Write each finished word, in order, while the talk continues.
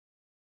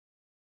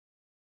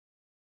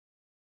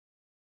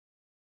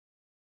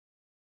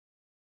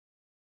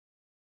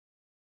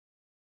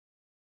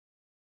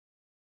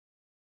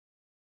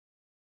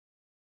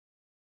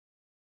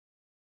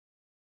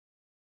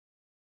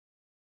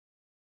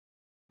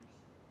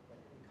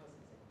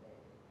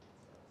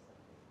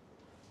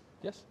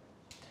Yes?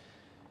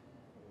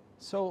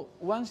 So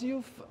once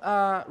you've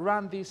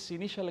run these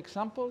initial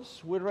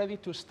examples, we're ready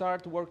to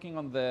start working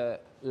on the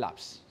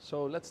labs.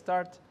 So let's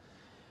start.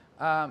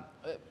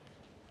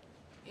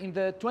 In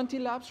the 20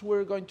 labs,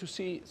 we're going to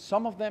see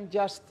some of them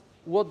just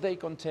what they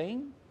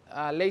contain.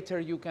 Later,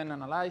 you can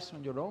analyze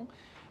on your own.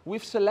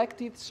 We've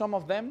selected some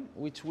of them,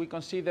 which we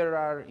consider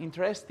are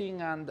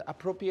interesting and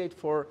appropriate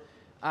for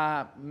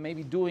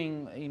maybe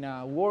doing in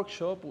a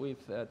workshop with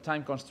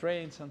time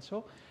constraints and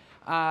so.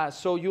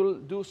 So you'll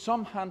do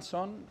some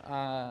hands-on,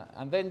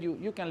 and then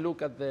you can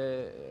look at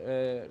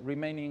the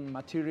remaining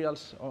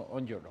materials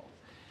on your own.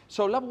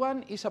 So lab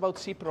 1 is about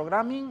C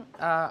programming.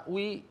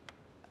 We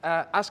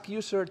ask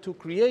user to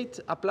create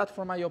a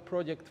Platform IO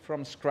project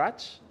from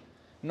scratch.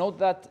 Note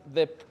that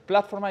the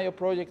Platform IO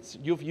projects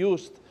you've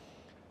used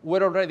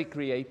were already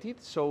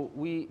created. So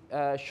we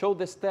show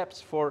the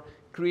steps for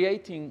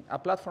creating a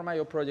Platform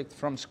IO project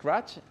from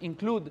scratch,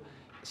 include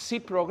C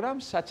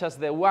programs, such as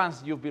the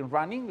ones you've been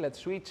running, Let's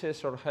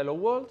Switches or Hello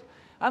World,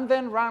 and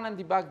then run and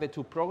debug the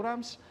two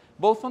programs,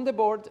 both on the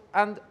board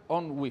and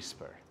on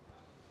Whisper.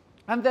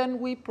 And then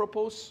we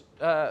propose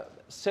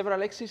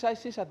several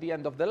exercises at the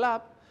end of the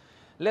lab.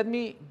 Let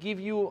me give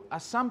you a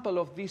sample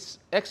of these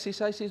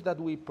exercises that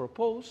we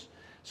propose.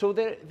 So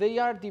they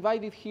are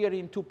divided here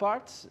in two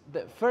parts.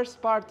 The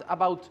first part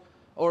about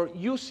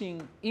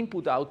using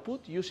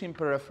input-output, using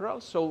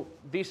peripherals. So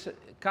these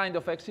kind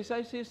of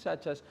exercises,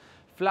 such as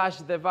flash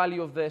the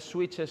value of the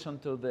switches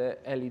onto the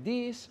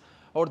LEDs,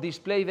 or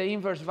display the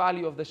inverse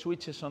value of the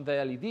switches on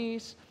the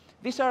LEDs.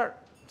 These are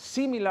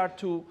similar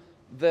to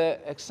the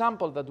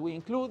example that we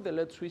include, the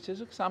LED switches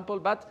example,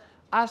 but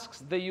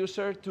asks the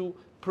user to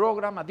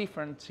program a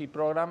different C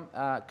program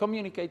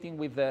communicating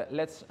with the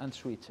LEDs and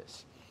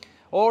switches,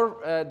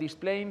 or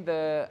displaying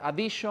the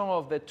addition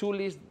of the two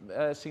least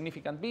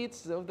significant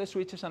bits of the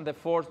switches and the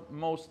four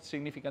most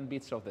significant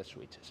bits of the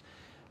switches.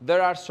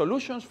 There are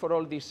solutions for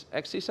all these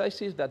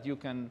exercises that you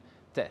can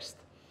test.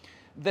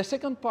 The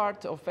second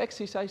part of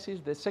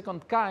exercises, the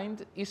second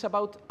kind, is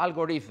about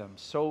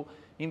algorithms. So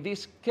in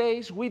this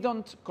case, we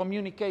don't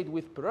communicate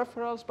with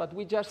peripherals, but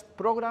we just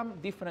program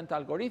different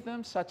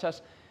algorithms, such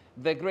as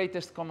the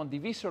greatest common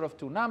divisor of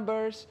two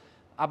numbers,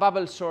 a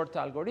bubble sort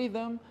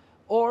algorithm,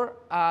 or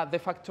the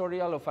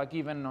factorial of a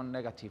given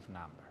non-negative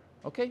number.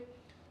 Okay?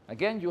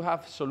 Again, you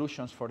have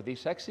solutions for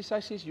these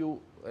exercises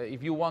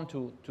if you want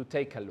to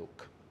take a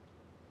look.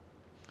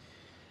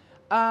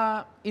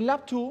 In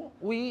lab 2,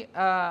 we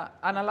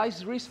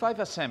analyze RISC-V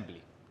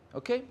Assembly.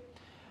 Okay?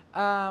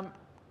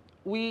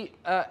 We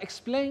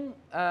explain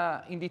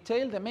in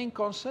detail the main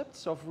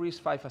concepts of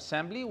RISC-V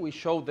Assembly. We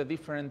show the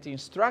different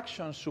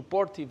instructions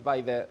supported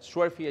by the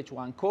SwearFi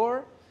H1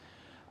 core.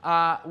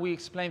 We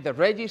explain the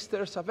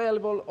registers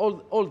available,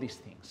 all these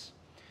things.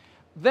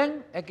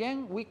 Then,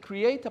 again, we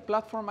create a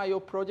Platform IO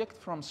project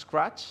from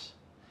scratch.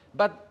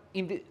 But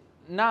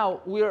now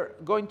we're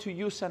going to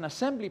use an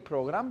assembly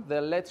program, the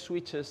LED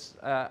switches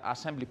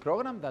assembly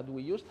program that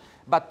we use,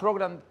 but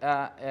programmed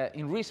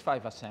in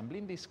RISC-V Assembly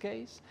in this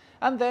case,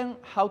 and then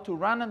how to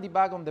run and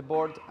debug on the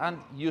board and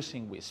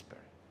using Whisper.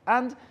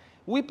 And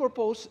we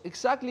propose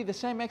exactly the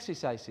same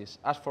exercises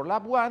as for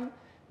lab 1,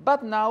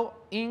 but now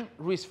in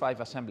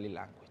RISC-V assembly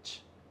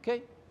language.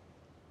 Okay?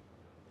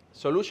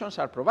 Solutions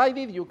are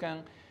provided. You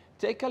can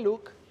take a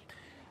look.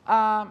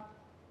 The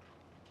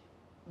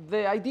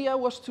idea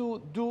was to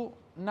do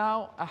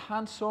now a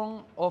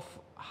hands-on of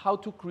how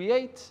to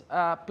create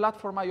a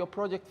Platform IO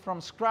project from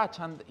scratch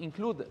and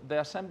include the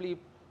assembly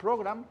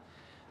program.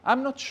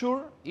 I'm not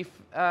sure if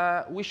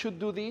we should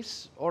do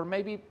this or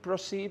maybe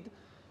proceed.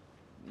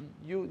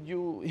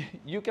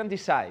 You can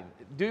decide.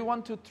 Do you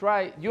want to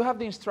try? You have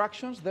the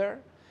instructions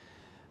there.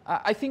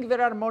 I think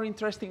there are more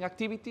interesting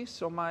activities.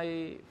 So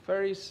my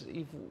fear is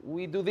if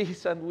we do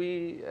this and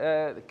we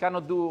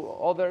cannot do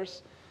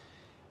others.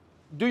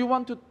 Do you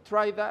want to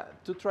try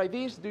that? To try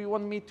this? Do you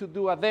want me to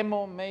do a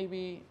demo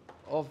maybe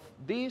of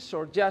this,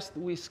 or just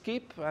we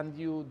skip and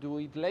you do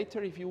it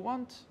later if you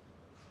want?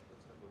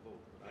 Let's have a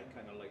vote. I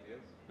kind of like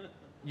this.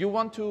 You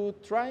want to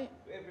try?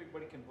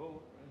 Everybody can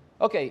vote.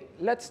 Right? Okay,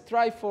 let's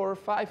try for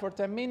 5 or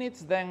 10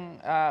 minutes. Then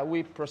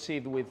we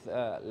proceed with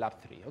lab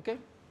 3. Okay.